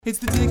It's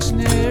the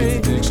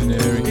dictionary.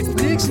 Dictionary. It's the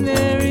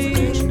dictionary.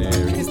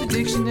 Dictionary. It's the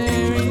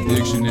dictionary.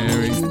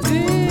 Dictionary. It's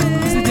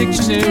the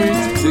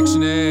dictionary.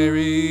 Dictionary.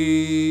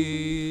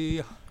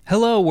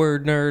 Hello,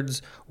 word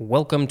nerds.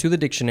 Welcome to the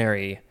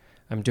dictionary.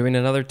 I'm doing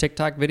another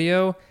TikTok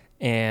video,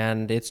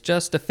 and it's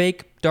just a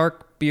fake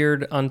dark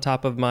beard on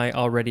top of my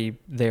already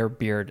there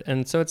beard.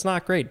 And so it's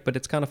not great, but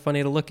it's kind of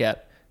funny to look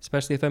at,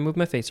 especially if I move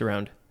my face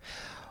around.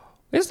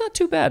 It's not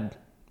too bad.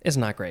 It's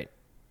not great.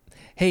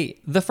 Hey,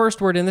 the first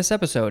word in this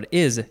episode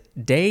is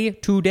day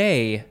to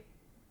day.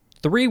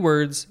 3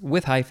 words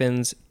with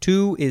hyphens.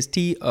 2 is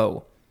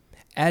T-O.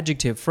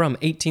 Adjective from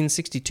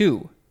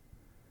 1862.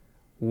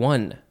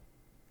 1.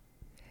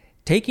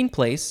 Taking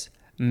place,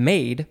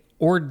 made,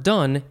 or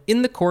done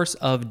in the course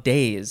of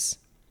days.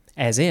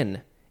 As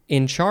in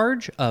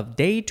charge of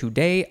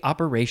day-to-day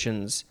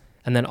operations.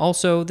 And then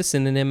also the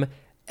synonym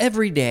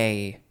every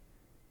day.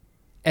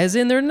 As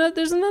in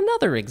there's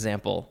another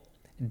example.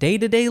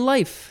 Day-to-day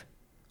life.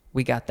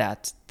 We got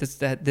that.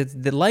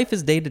 The life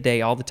is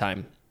day-to-day all the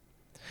time.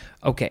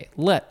 Okay,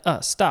 let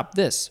us stop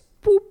this.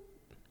 Boop.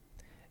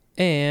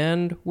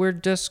 And we're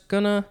just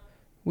gonna...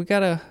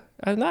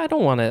 I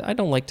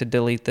don't like to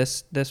delete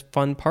this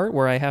fun part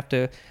where I have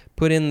to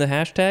put in the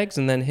hashtags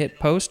and then hit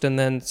post and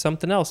then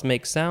something else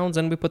makes sounds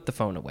and we put the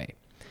phone away.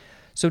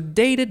 So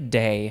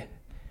day-to-day,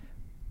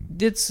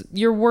 it's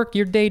your work,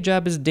 your day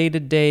job is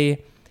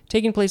day-to-day,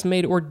 taking place,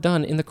 made, or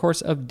done in the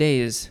course of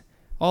days.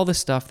 All the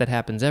stuff that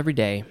happens every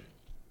day.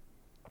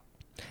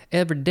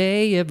 Every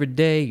day,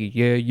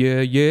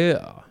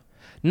 yeah.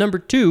 Number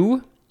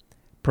 2,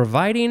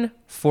 providing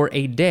for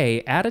a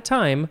day at a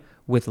time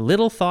with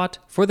little thought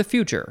for the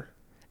future,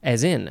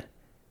 as in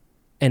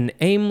an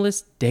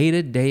aimless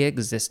day-to-day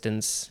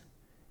existence.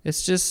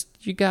 It's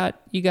just you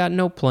got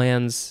no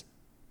plans,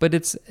 but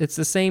it's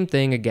the same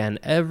thing again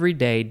every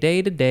day,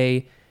 day to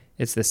day.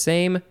 It's the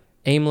same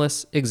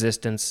aimless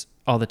existence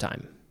all the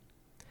time.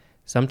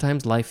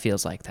 Sometimes life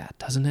feels like that,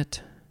 doesn't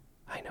it?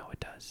 I know it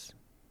does.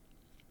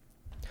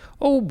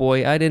 Oh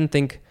boy, I didn't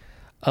think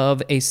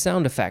of a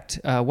sound effect.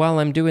 While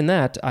I'm doing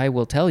that, I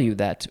will tell you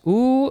that,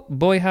 ooh,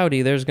 boy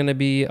howdy, there's going to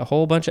be a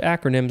whole bunch of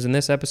acronyms in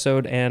this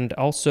episode and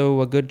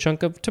also a good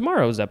chunk of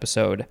tomorrow's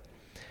episode.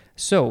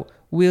 So,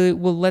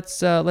 let's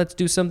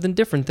do something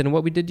different than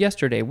what we did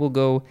yesterday. We'll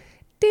go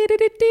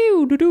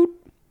dee-dee-dee-doo-doo-doo.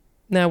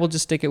 Now we'll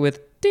just stick it with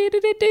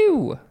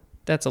dee-dee-dee-doo.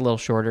 That's a little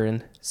shorter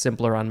and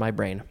simpler on my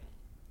brain.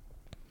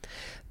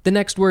 The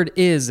next word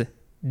is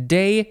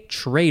day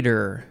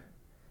trader.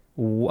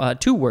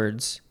 2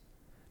 words,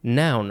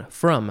 noun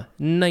from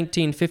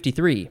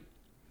 1953.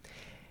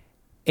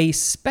 A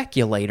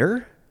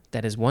speculator,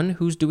 that is one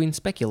who's doing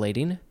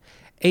speculating,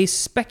 a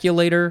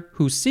speculator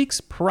who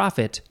seeks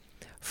profit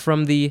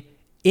from the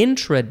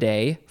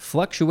intraday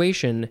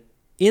fluctuation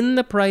in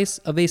the price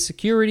of a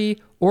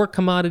security or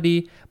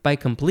commodity by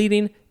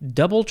completing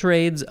double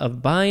trades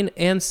of buying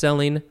and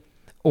selling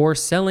or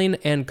selling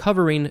and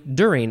covering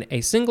during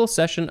a single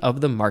session of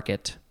the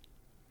market.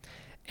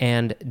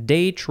 And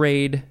day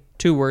trade,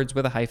 2 words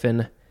with a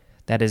hyphen,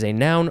 that is a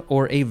noun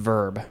or a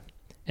verb.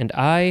 And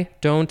I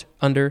don't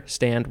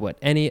understand what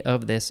any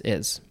of this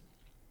is.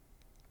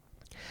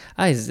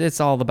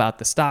 It's all about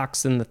the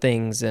stocks and the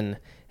things, and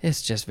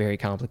it's just very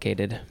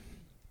complicated.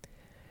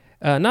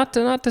 Not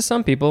to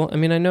some people. I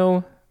mean,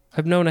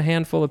 I've known a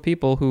handful of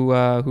people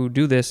who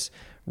do this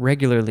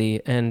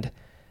regularly, and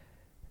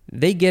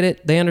they get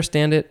it, they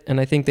understand it,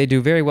 and I think they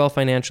do very well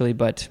financially,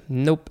 but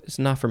nope, it's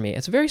not for me.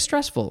 It's very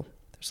stressful.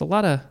 There's a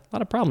lot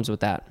of problems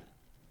with that.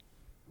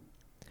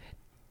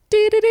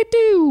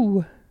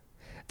 Dee-dee-dee-doo.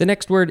 The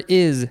next word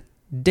is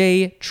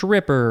day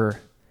tripper.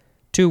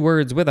 2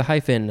 words with a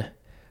hyphen.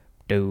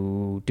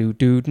 Do do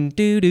do do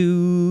do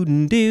do do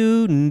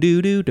do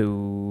do do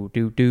do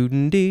do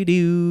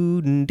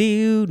do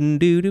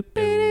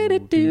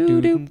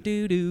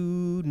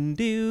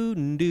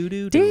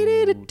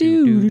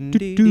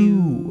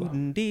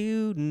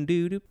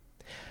do do.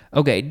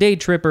 Okay, day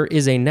tripper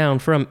is a noun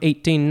from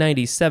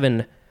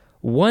 1897.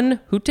 One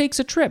who takes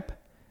a trip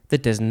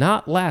that does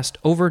not last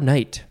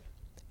overnight.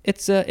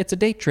 It's a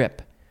day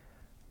trip.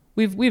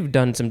 We've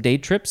done some day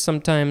trips.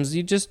 Sometimes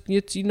you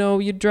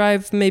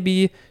drive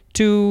maybe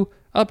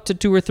up to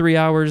 2 or 3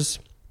 hours.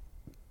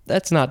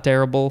 That's not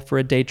terrible for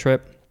a day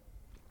trip.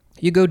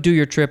 You go do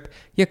your trip,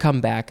 you come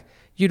back.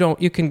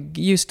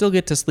 You still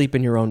get to sleep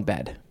in your own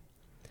bed.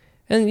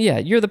 And yeah,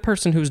 you're the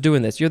person who's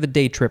doing this. You're the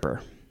day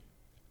tripper.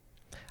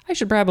 I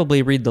should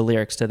probably read the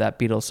lyrics to that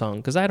Beatles song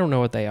because I don't know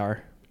what they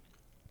are.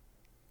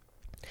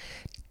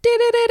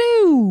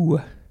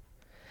 Dee-dee-dee-doo.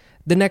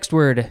 The next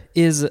word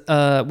is,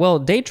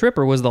 day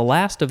tripper was the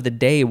last of the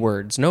day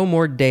words. No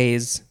more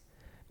days.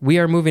 We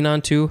are moving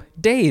on to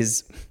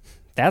days.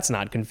 That's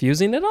not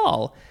confusing at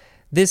all.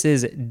 This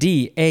is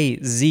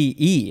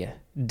D-A-Z-E,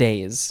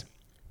 days.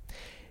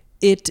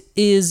 It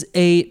is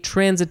a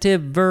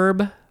transitive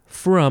verb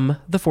from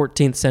the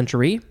 14th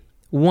century.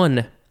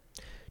 1,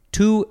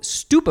 to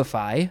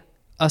stupefy,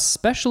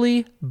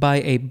 especially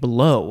by a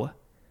blow,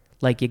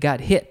 like you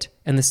got hit,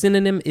 and the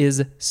synonym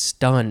is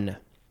stun.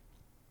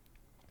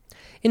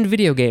 In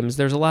video games,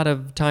 there's a lot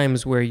of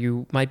times where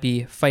you might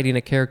be fighting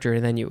a character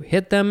and then you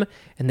hit them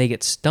and they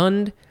get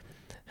stunned.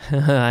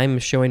 I'm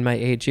showing my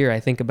age here.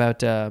 I think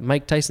about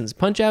Mike Tyson's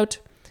Punch-Out.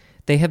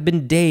 They have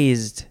been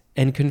dazed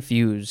and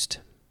confused.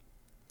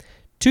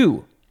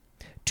 2,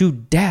 to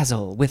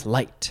dazzle with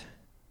light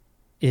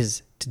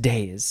is to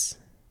daze.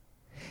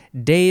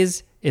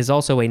 Daze is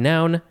also a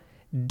noun.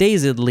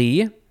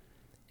 Dazedly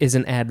is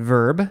an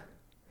adverb.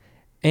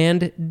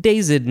 And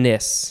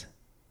dazedness,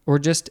 or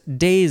just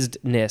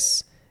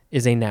dazedness,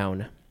 is a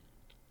noun.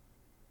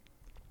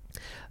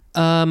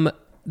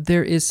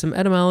 There is some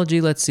etymology.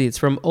 Let's see. It's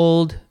from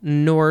Old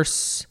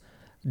Norse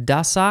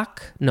dasask.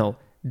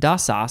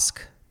 Dasask?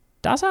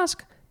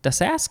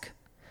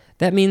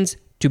 That means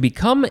to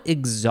become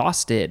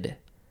exhausted.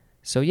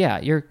 So yeah,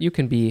 you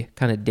can be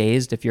kind of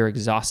dazed if you're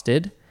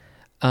exhausted.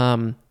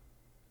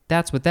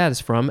 That's what that is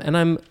from. And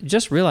I'm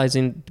just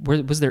realizing,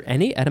 was there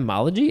any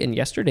etymology in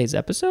yesterday's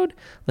episode?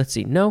 Let's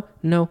see. No.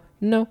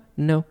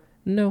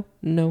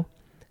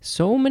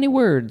 So many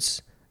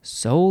words,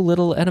 so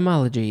little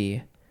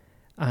etymology.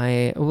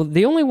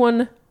 The only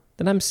one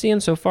that I'm seeing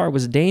so far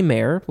was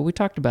daymare, but we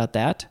talked about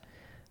that.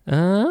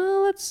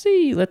 Let's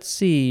see.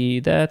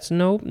 That's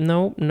nope.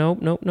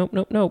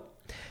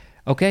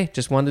 Okay,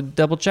 just wanted to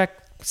double check,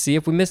 see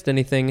if we missed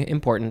anything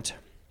important.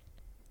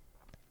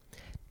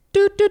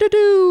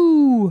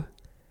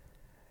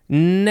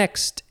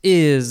 Next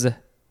is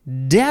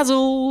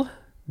dazzle.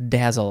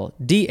 Dazzle.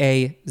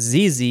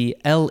 Dazzle.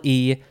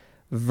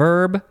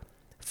 Verb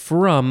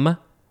from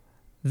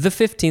the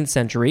 15th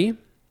century,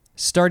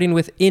 starting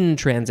with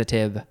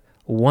intransitive.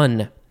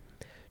 1.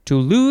 To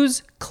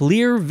lose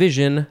clear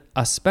vision,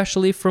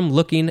 especially from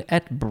looking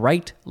at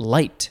bright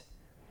light.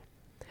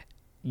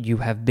 You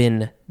have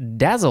been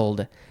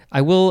dazzled.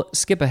 I will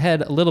skip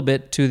ahead a little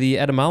bit to the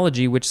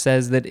etymology, which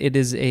says that it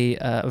is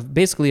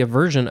basically a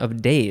version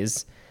of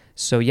daze.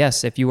 So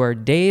yes, if you are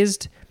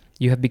dazed,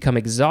 you have become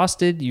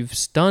exhausted, you've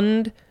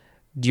stunned,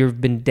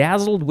 you've been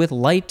dazzled with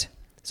light.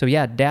 So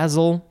yeah,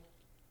 dazzle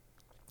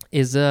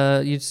is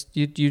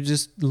you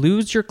just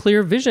lose your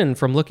clear vision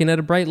from looking at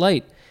a bright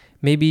light.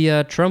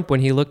 Maybe Trump,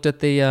 when he looked at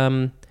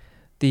the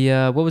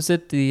what was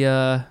it?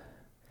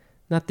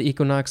 Not the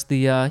equinox,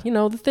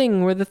 the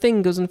thing where the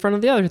thing goes in front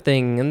of the other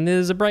thing and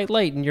there's a bright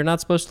light and you're not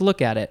supposed to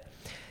look at it.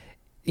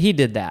 He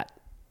did that.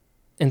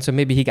 And so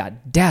maybe he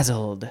got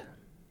dazzled.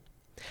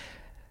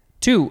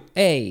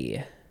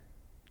 2A,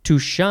 to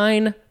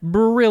shine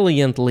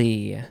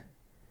brilliantly.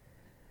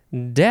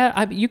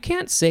 You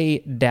can't say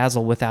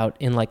dazzle without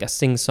in like a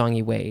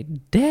sing-songy way.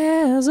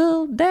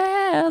 Dazzle,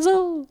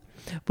 dazzle,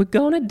 we're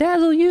gonna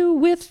dazzle you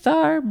with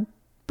our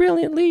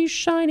brilliantly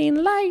shining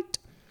light.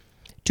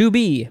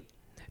 2B,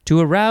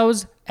 to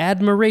arouse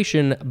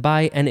admiration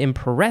by an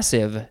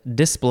impressive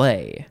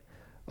display.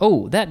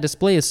 Oh, that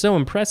display is so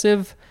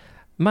impressive,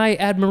 my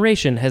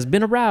admiration has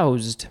been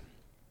aroused.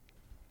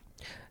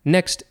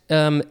 Next,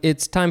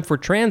 it's time for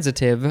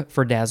transitive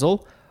for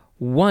dazzle.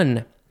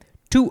 1,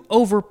 to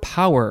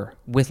overpower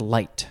with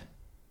light.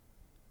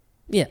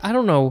 Yeah, I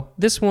don't know.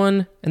 This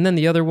one and then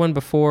the other one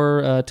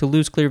before, to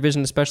lose clear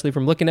vision, especially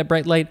from looking at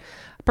bright light.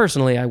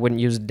 Personally, I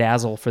wouldn't use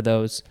dazzle for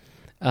those.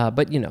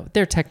 But,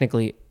 they're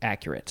technically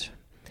accurate.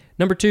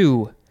 Number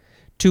 2,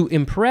 to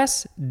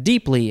impress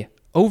deeply,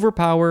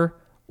 overpower,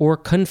 or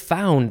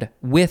confound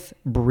with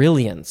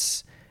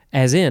brilliance.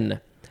 As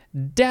in,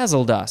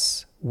 dazzled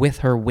us with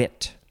her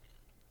wit.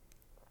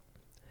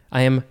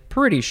 I am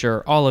pretty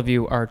sure all of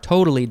you are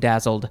totally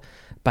dazzled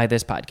by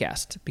this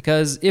podcast,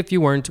 because if you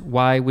weren't,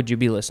 why would you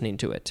be listening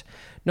to it?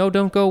 No,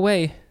 don't go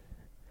away.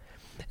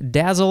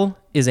 Dazzle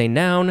is a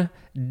noun,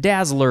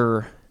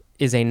 dazzler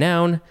is a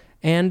noun,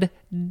 and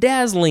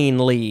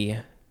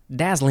dazzlingly,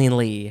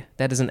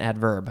 that is an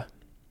adverb.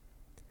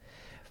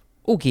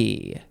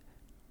 Okay.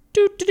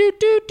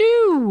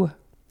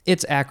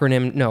 It's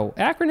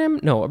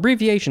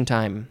abbreviation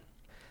time.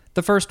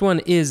 The first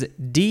one is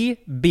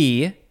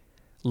DB,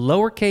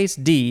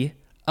 lowercase d,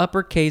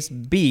 uppercase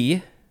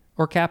B,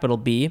 or capital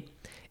B.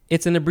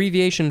 It's an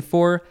abbreviation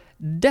for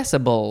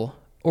decibel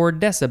or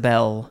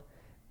decibel.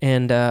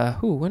 And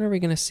when are we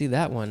going to see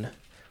that one?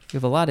 We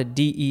have a lot of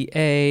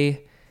DEA.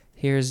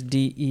 Here's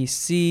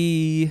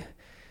DEC.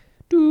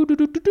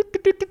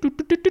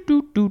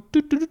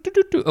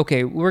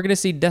 Okay, we're going to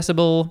see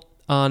decibel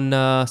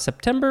on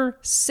September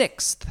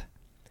 6th.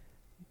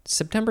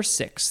 September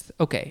 6th.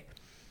 Okay.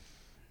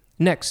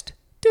 Next.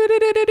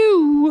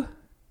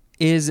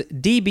 Is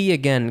DB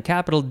again,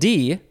 capital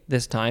D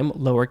this time,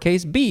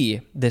 lowercase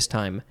b this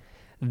time.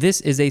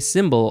 This is a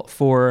symbol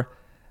for,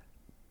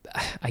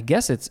 I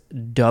guess it's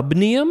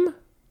dubnium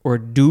or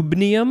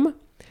dubnium,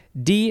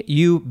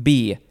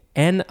 D-U-B-N-I-U-M.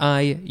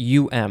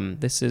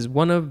 This is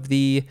one of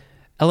the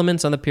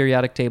elements on the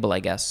periodic table, I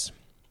guess.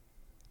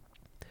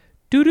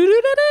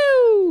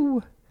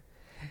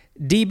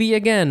 DB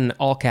again,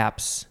 all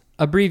caps,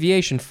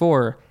 abbreviation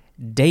for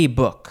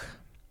daybook.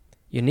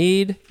 You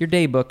need your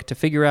daybook to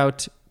figure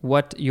out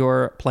what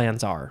your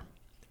plans are.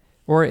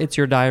 Or it's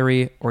your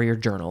diary or your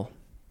journal.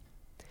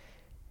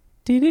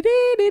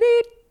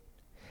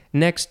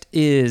 Next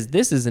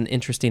this is an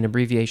interesting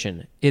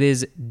abbreviation. It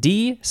is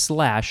D/B/A,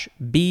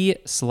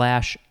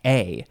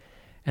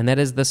 and that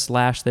is the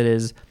slash that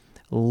is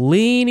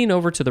leaning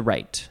over to the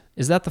right.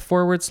 Is that the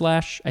forward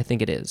slash? I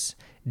think it is.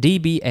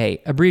 DBA,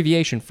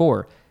 abbreviation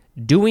for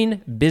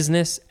doing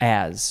business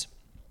as.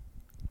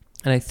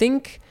 And I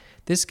think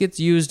this gets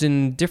used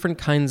in different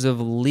kinds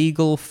of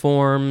legal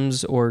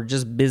forms or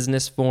just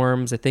business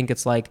forms. I think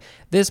it's like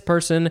this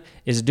person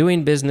is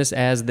doing business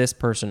as this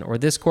person, or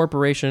this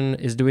corporation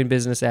is doing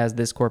business as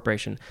this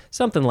corporation.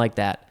 Something like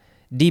that.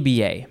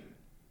 DBA.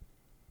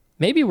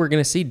 Maybe we're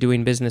going to see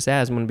doing business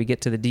as when we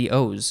get to the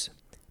DOs.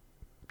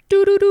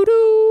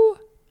 Doo-doo-doo-doo.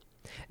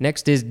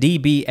 Next is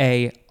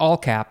DBA, all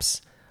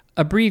caps,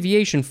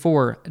 abbreviation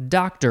for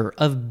Doctor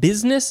of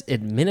Business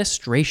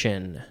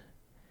Administration.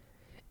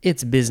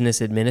 It's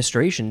business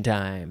administration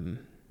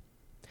time.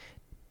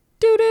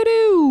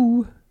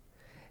 Doo-doo-doo.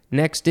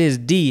 Next is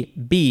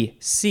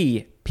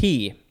DBCP.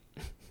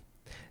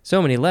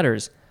 So many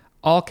letters.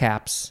 All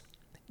caps.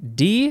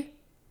 DBCP.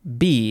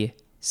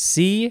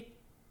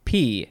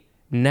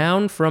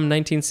 Noun from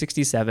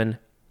 1967.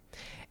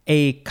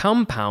 A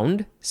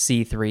compound,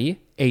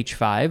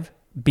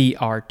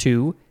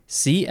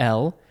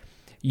 C3H5Br2Cl,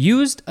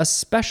 used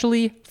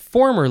especially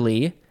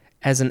formerly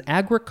as an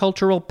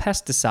agricultural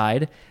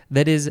pesticide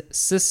that is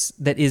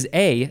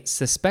a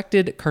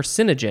suspected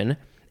carcinogen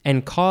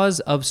and cause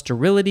of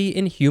sterility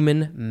in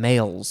human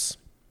males.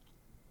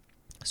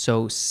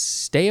 So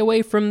stay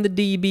away from the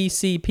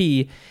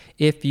DBCP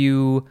if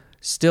you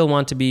still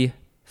want to be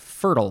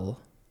fertile.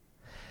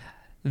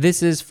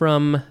 This is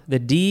from the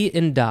D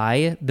in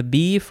di, the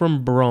B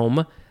from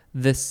brome,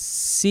 the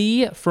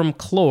C from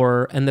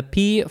chlor, and the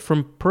P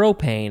from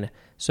propane.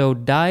 So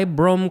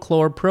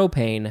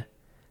dibromochlorpropane.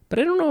 But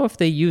I don't know if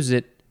they use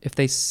it, if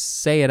they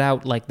say it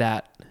out like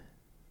that.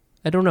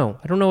 I don't know.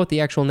 I don't know what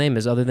the actual name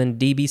is other than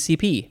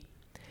DBCP.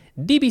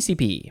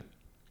 DBCP.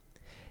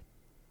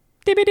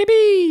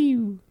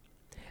 DBDB.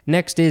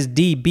 Next is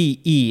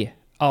DBE,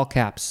 all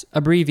caps,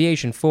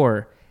 abbreviation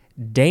for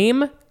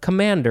Dame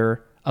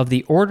Commander of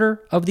the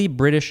Order of the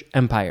British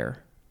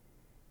Empire.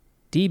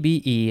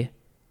 DBE.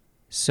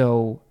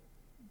 So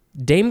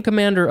Dame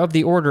Commander of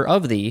the Order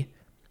of the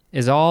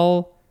is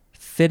all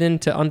fit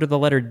into under the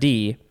letter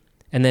D.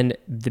 And then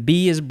the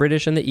B is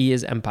British and the E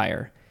is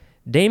Empire.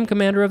 Dame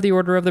Commander of the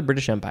Order of the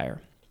British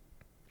Empire.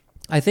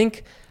 I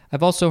think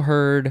I've also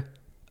heard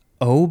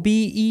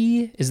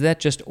OBE. Is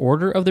that just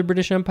Order of the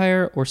British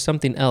Empire or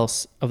something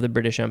else of the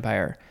British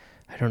Empire?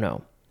 I don't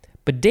know.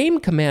 But Dame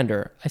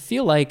Commander, I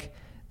feel like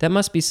that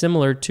must be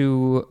similar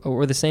to,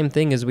 or the same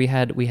thing as we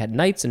had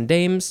knights and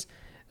dames,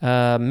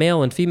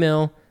 male and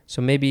female.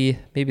 So maybe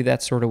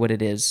that's sort of what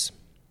it is.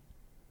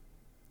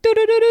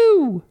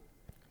 Do-do-do-do!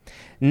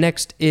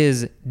 Next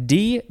is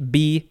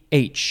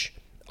DBH,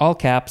 all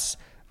caps,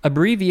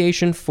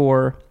 abbreviation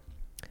for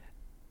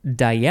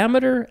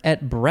diameter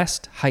at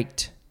breast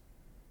height.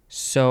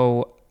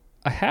 So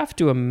I have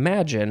to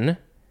imagine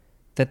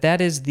that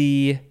is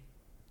the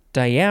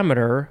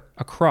diameter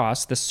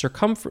across the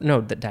circumference. No,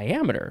 the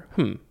diameter.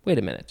 Wait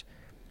a minute.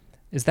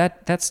 Is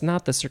that's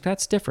not the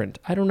that's different.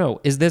 I don't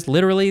know. Is this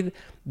literally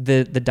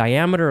the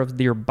diameter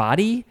of your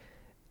body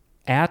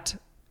at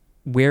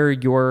where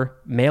your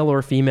male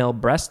or female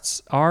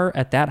breasts are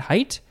at that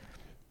height?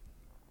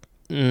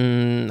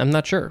 I'm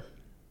not sure.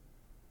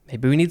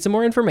 Maybe we need some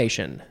more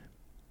information.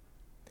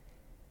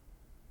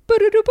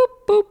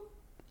 Boop.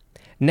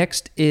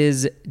 Next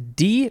is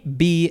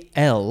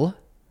DBL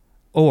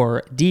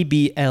or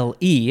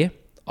DBLE,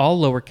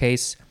 all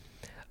lowercase,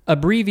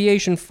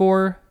 abbreviation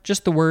for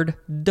just the word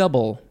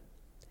double.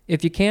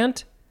 If you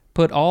can't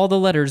put all the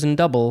letters in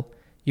double,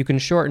 you can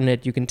shorten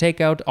it. You can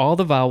take out all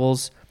the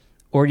vowels,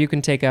 or you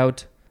can take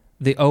out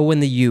the O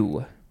and the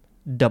U.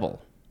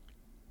 Double.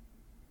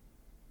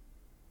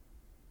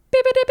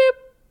 Beep, beep, beep.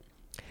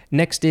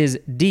 Next is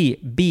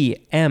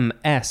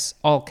DBMS,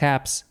 all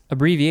caps,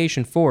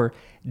 abbreviation for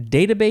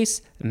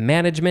Database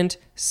Management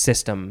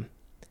System.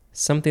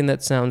 Something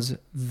that sounds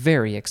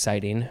very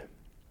exciting.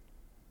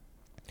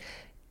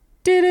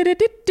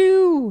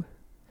 Do-do-do-do-do.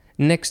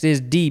 Next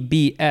is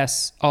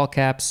DBS, all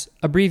caps,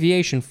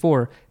 abbreviation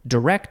for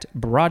Direct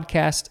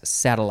Broadcast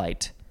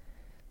Satellite.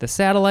 The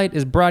satellite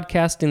is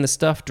broadcasting the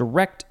stuff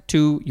direct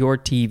to your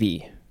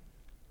TV.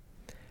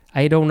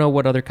 I don't know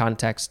what other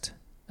context.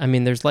 I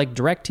mean, there's like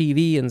direct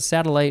TV and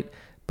satellite,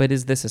 but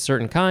is this a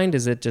certain kind?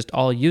 Is it just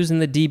all using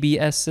the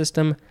DBS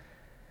system?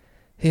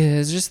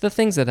 It's just the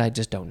things that I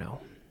just don't know.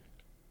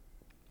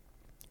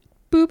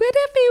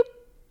 Boop-a-dip-boop.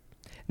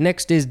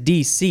 Next is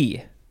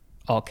DC,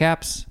 all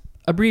caps,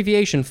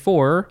 abbreviation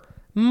for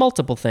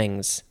multiple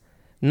things.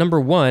 Number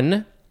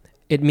 1,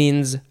 it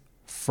means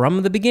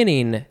from the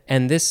beginning,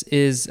 and this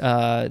is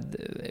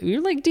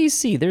you're like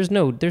DC. There's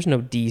no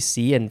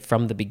DC and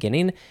from the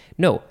beginning.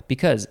 No,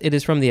 because it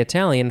is from the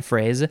Italian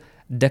phrase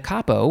da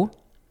capo,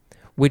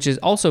 which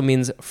also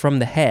means from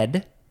the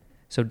head.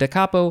 So da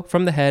capo,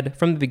 from the head,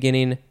 from the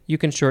beginning. You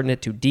can shorten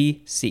it to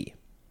DC.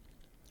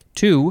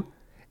 2,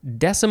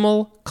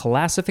 decimal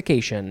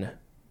classification.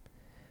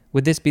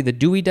 Would this be the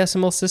Dewey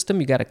Decimal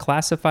System? You got to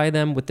classify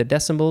them with the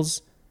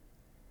decimals.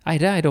 I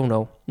don't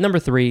know. Number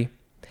 3,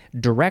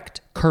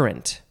 direct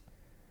current.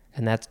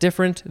 And that's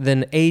different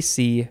than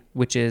AC,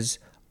 which is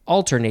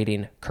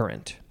alternating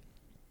current.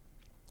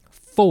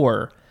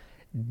 4,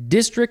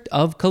 District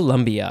of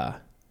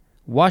Columbia.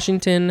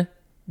 Washington,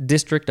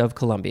 District of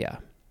Columbia.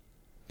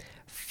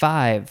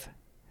 5,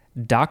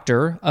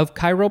 Doctor of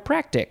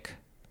Chiropractic.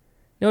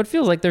 Now, it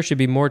feels like there should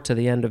be more to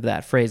the end of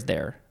that phrase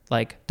there,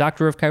 like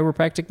Doctor of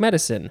Chiropractic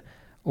Medicine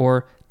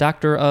or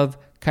Doctor of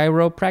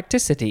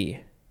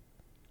Chiropracticity.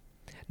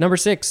 Number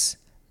 6,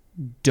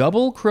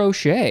 double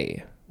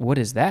crochet. What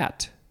is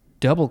that?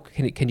 Double,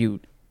 can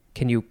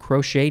you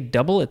crochet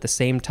double at the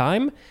same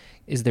time?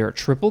 Is there a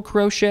triple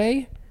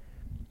crochet?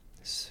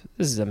 This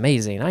is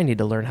amazing. I need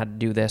to learn how to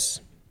do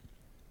this.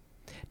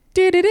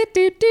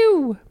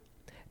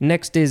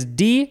 Next is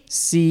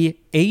DCHE.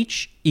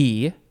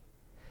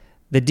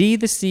 The D,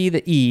 the C,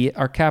 the E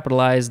are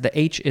capitalized. The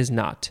H is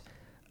not.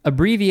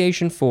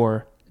 Abbreviation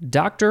for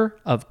Doctor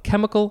of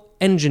Chemical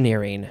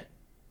Engineering.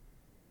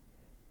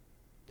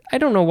 I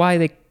don't know why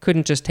they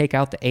couldn't just take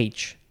out the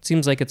H. It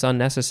seems like it's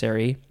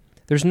unnecessary.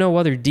 There's no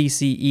other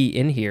DCE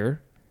in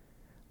here.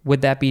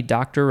 Would that be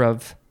Doctor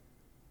of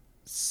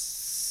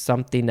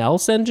something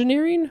else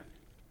engineering?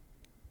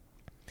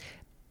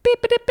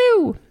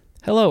 Beep-a-dip-boo.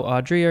 Hello,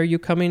 Audrey. Are you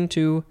coming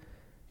to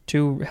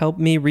help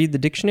me read the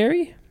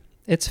dictionary?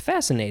 It's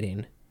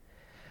fascinating.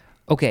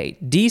 Okay,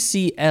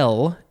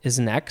 DCL is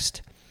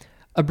next.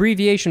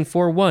 Abbreviation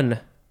for 1,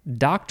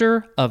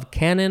 Doctor of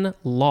Canon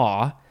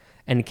Law,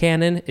 and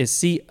canon is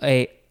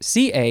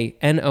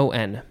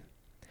CANON.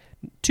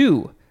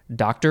 2,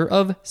 Doctor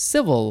of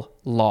Civil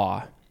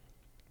Law.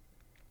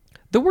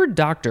 The word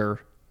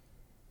doctor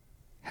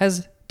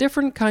has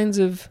different kinds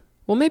of,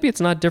 well, maybe it's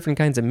not different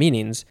kinds of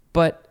meanings,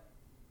 but,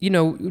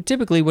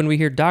 typically when we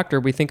hear doctor,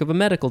 we think of a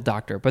medical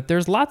doctor, but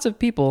there's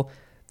people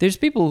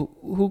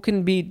who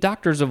can be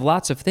doctors of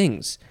lots of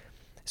things.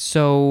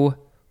 So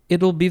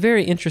it'll be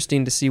very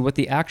interesting to see what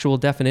the actual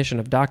definition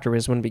of doctor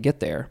is when we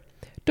get there.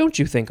 Don't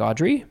you think,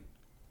 Audrey?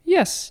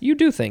 Yes, you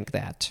do think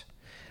that.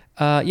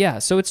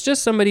 So it's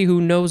just somebody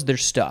who knows their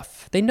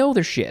stuff. They know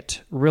their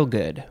shit real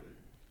good.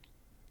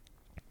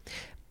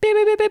 Beep,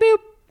 beep, beep, beep, beep.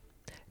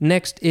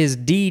 Next is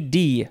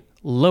DD,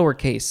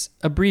 lowercase,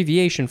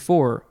 abbreviation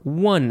for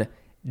 1,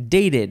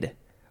 dated,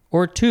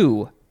 or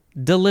 2,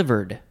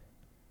 delivered.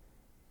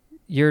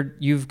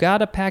 You've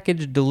got a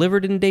package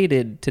delivered and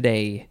dated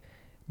today.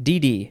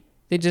 DD.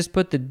 They just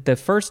put the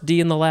first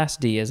D and the last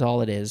D is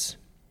all it is.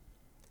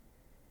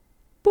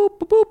 Boop,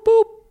 boop, boop,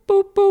 boop,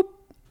 boop, boop.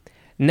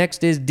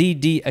 Next is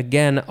DD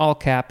again, all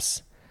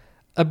caps.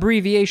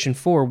 Abbreviation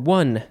for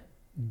 1,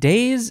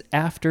 days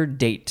after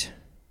date.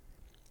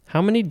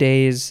 How many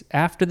days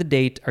after the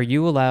date are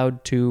you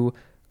allowed to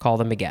call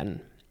them again?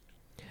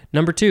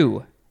 Number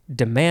 2,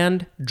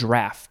 demand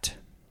draft.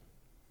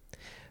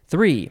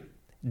 3,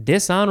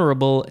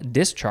 dishonorable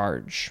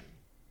discharge.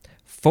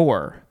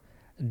 4,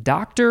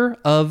 Doctor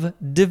of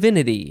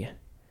Divinity.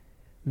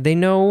 They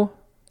know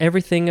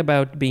everything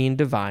about being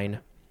divine.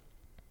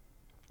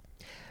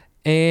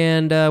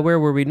 And where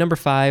were we? Number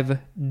 5,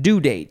 due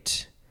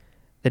date.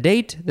 The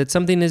date that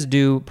something is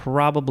due,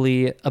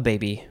 probably a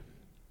baby.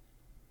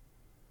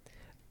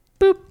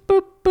 Boop,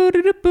 boop, boop,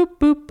 boop,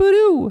 boop,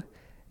 boop.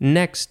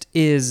 Next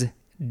is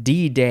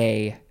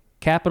D-Day,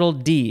 capital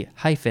D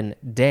hyphen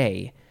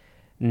day.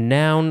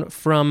 Noun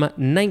from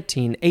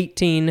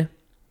 1918.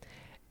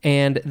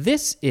 And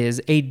this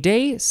is a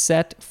day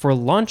set for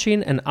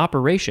launching an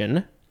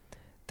operation.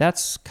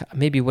 That's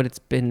maybe what it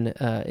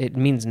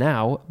means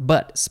now,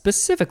 but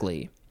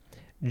specifically,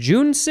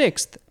 June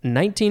 6th,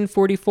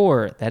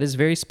 1944, that is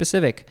very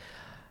specific.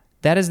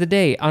 That is the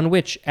day on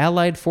which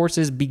Allied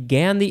forces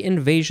began the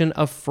invasion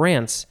of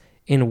France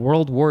in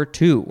World War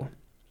II.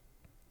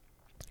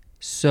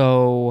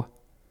 So,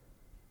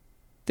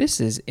 this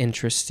is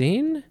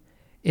interesting.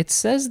 It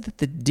says that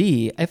the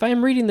D, if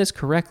I'm reading this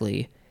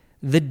correctly,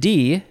 the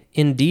D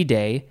in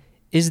D-Day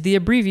is the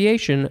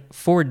abbreviation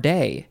for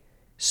day.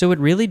 So it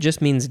really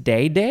just means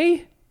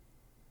day?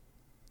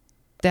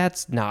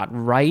 That's not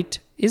right.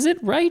 Is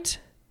it right?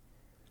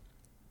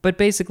 But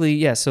basically,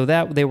 yes, so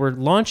that they were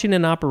launching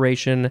an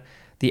operation,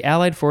 the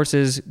Allied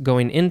forces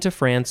going into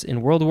France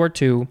in World War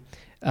II,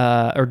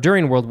 or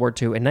during World War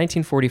II in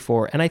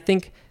 1944. And I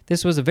think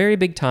this was a very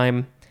big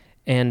time,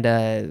 and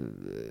I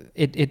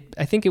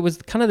think it was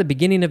kind of the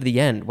beginning of the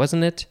end,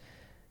 wasn't it?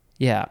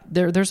 Yeah,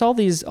 there's all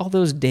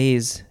those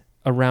days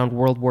around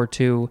World War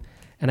II,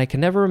 and I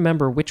can never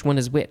remember which one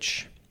is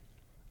which.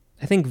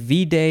 I think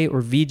V-Day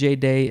or VJ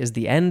Day is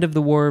the end of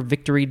the war,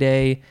 Victory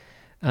Day,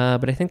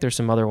 but I think there's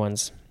some other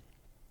ones.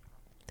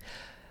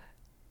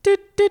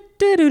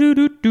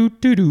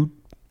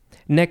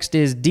 Next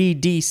is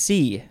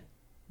DDC.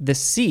 The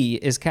C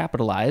is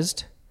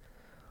capitalized.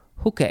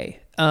 Okay,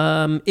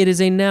 it is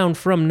a noun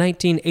from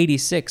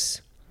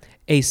 1986.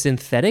 A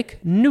synthetic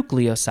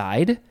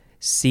nucleoside,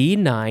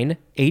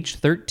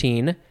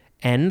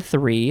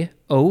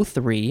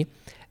 C9H13N3O3,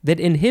 that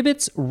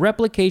inhibits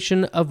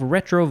replication of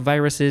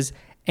retroviruses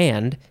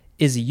and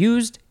is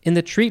used in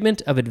the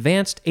treatment of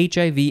advanced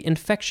HIV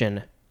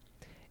infection.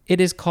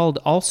 It is called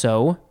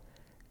also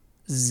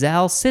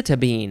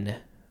zalcitabine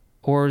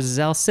or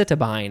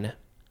zalcitabine.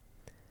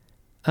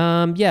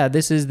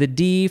 This is the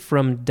D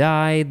from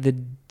di,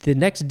 the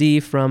next D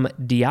from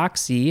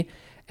deoxy,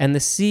 and the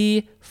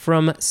C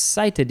from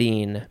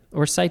cytidine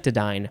or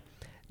cytidine.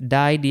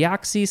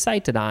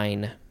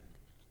 Dideoxycytidine.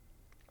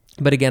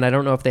 But again, I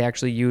don't know if they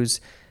actually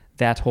use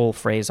that whole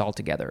phrase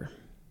altogether.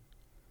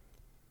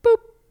 Boop,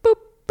 boop,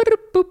 boop,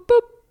 boop,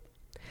 boop.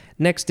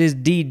 Next is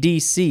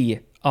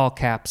DDC, all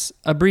caps,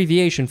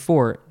 abbreviation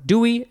for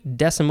Dewey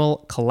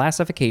Decimal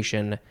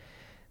Classification.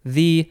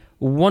 The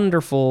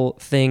wonderful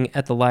thing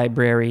at the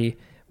library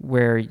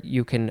where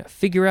you can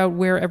figure out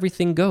where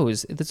everything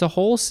goes. It's a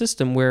whole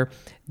system where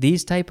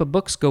these type of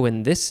books go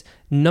in this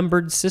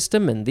numbered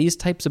system and these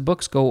types of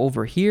books go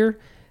over here.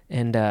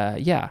 And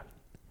I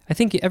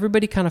think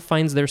everybody kind of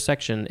finds their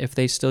section if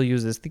they still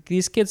use this.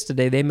 These kids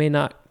today, they may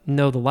not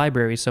know the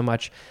library so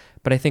much,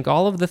 but I think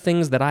all of the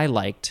things that I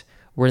liked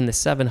were in the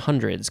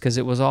 700s because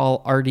it was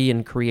all arty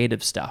and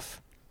creative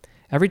stuff.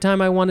 Every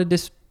time I wanted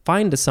to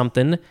find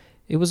something,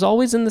 it was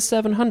always in the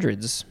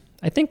 700s.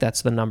 I think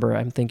that's the number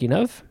I'm thinking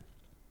of.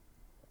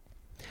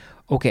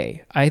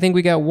 Okay, I think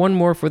we got one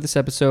more for this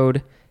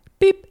episode.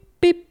 Beep,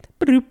 beep,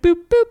 boop, boop,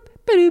 boop,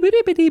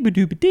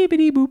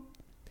 boop.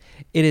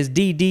 It is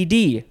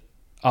DDD,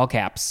 all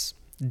caps.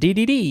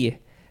 DDD,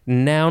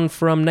 noun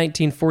from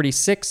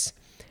 1946.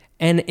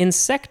 An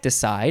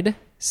insecticide,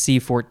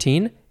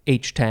 C14,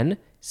 H10,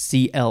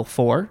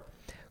 Cl4,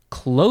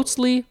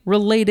 closely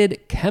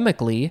related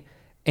chemically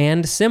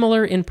and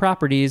similar in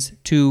properties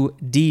to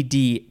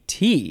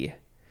DDT.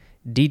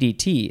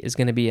 DDT is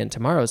going to be in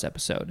tomorrow's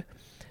episode.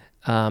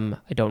 I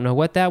don't know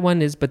what that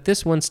one is, but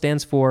this one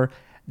stands for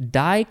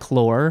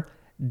dichlor,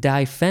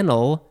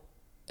 diphenyl,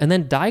 and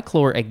then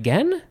dichlor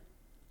again?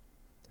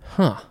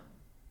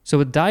 So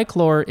with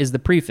dichlor is the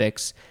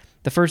prefix.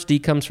 The first D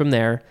comes from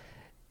there.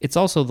 It's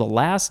also the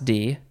last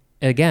D.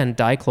 Again,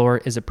 dichlor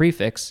is a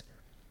prefix.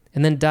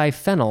 And then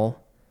diphenyl.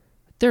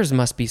 There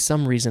must be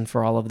some reason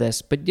for all of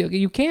this, but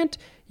you can't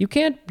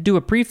do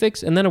a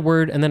prefix and then a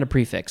word and then a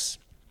prefix.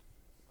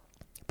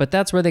 But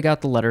that's where they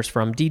got the letters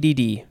from,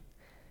 DDD.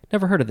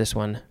 Never heard of this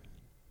one.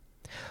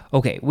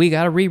 Okay, we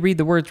got to reread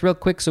the words real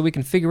quick so we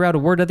can figure out a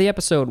word of the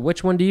episode.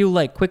 Which one do you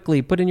like?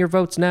 Quickly, put in your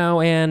votes now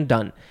and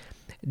done.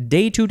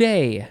 Day to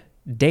day,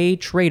 day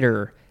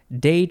trader,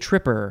 day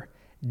tripper,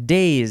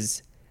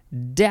 days,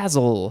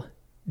 dazzle,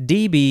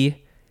 DB,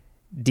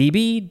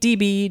 DB,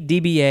 DB,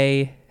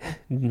 DBA,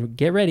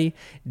 get ready,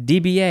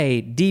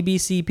 DBA,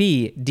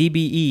 DBCP,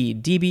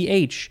 DBE,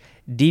 DBH,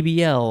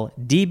 DBL,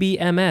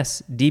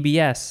 DBMS,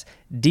 DBS,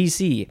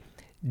 DC,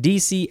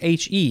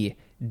 DCHE,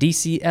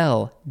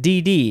 DCL,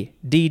 DD,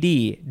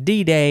 DD,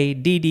 D-Day,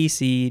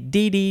 DDC,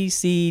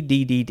 DDC,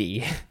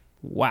 DDD.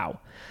 Wow.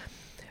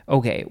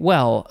 Okay,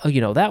 well,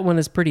 that one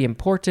is pretty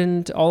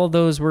important. All of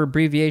those were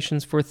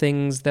abbreviations for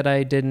things that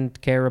I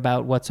didn't care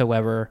about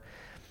whatsoever.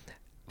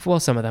 Well,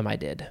 some of them I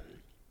did.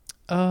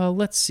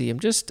 Let's see. I'm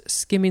just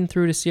skimming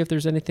through to see if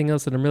there's anything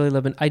else that I'm really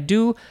loving. I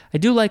do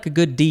like a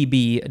good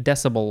dB,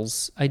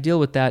 decibels. I deal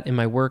with that in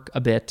my work a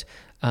bit,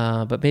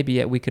 but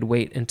maybe we could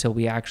wait until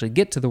we actually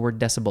get to the word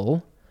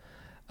decibel.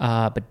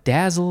 But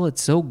dazzle,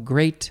 it's so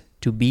great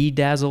to be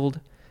dazzled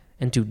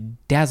and to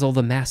dazzle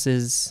the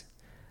masses.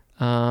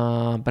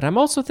 But I'm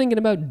also thinking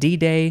about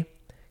D-Day,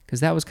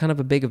 because that was kind of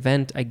a big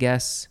event, I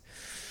guess.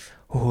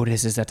 Oh,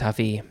 this is a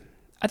toughie.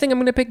 I think I'm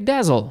going to pick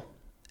dazzle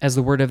as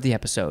the word of the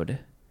episode.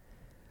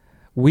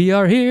 We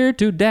are here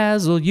to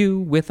dazzle you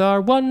with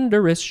our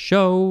wondrous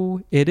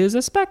show. It is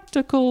a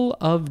spectacle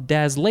of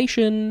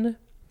dazzlation.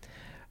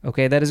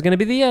 Okay, that is going to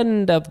be the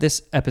end of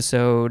this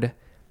episode.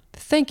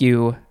 Thank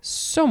you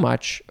so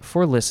much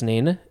for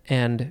listening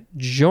and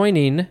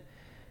joining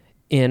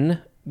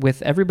in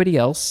with everybody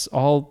else,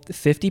 all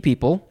 50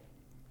 people.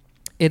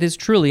 It is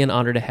truly an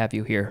honor to have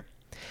you here.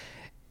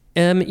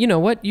 You know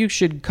what? You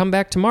should come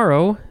back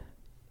tomorrow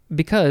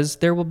because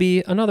there will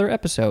be another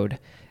episode.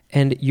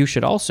 And you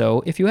should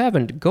also, if you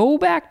haven't, go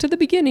back to the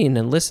beginning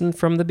and listen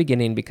from the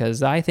beginning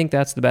because I think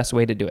that's the best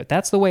way to do it.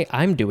 That's the way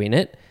I'm doing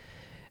it.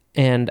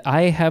 And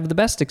I have the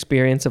best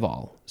experience of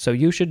all. So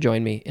you should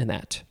join me in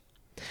that.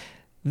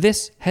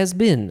 This has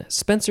been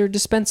Spencer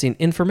dispensing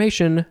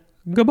information.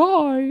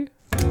 Goodbye.